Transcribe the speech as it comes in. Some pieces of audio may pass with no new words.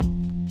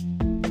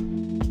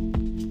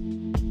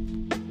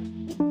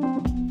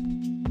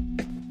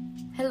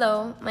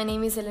Hello, my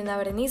name is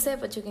Elena Berenice,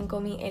 but you can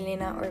call me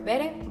Elena or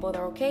Bere, both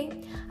are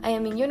okay. I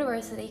am in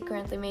university,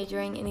 currently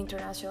majoring in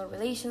international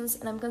relations,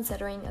 and I'm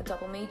considering a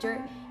double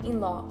major in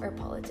law or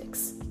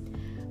politics.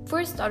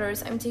 For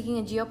starters, I'm taking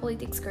a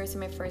geopolitics course in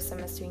my first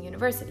semester in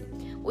university,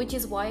 which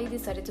is why I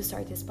decided to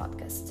start this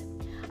podcast.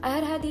 I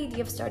had the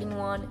idea of starting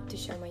one to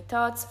share my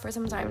thoughts for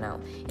some time now,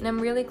 and I'm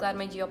really glad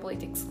my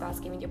geopolitics class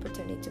gave me the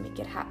opportunity to make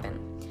it happen.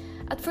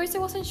 At first, I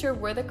wasn't sure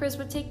where the course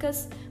would take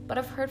us, but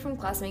I've heard from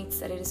classmates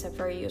that it is a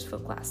very useful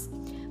class.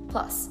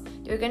 Plus,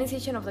 the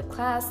organization of the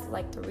class,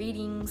 like the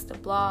readings, the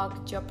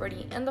blog,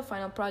 Jeopardy, and the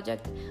final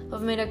project,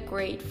 have made a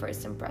great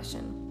first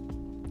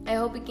impression. I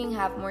hope we can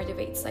have more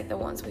debates like the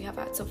ones we have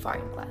had so far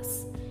in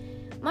class.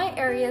 My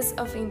areas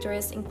of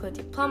interest include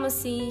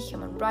diplomacy,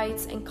 human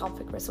rights, and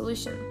conflict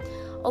resolution.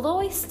 Although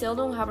I still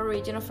don't have a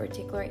region of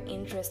particular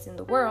interest in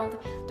the world,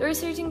 there are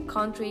certain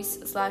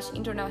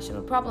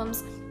countries/international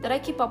problems that I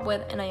keep up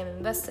with and I am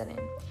invested in.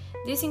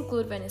 These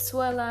include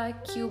Venezuela,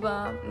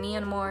 Cuba,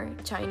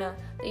 Myanmar, China,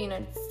 the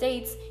United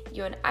States,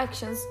 UN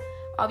actions,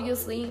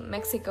 obviously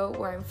Mexico,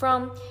 where I'm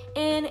from,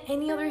 and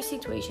any other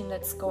situation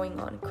that's going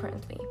on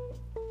currently.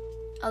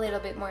 A little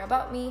bit more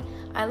about me: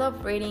 I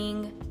love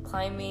reading,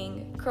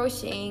 climbing,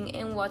 crocheting,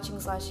 and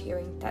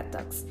watching/hearing TED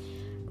Talks.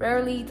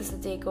 Rarely does a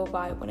day go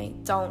by when I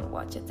don't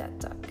watch a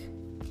TED Talk.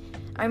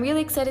 I'm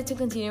really excited to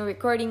continue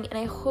recording, and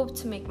I hope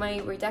to make my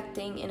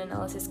redacting and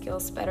analysis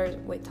skills better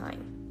with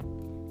time.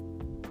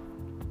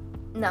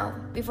 Now,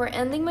 before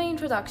ending my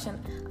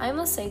introduction, I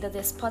must say that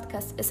this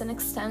podcast is an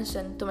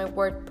extension to my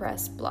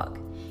WordPress blog.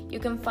 You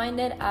can find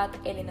it at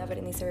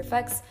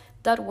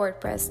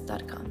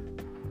elenaberenicerefx.wordpress.com.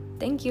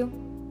 Thank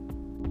you.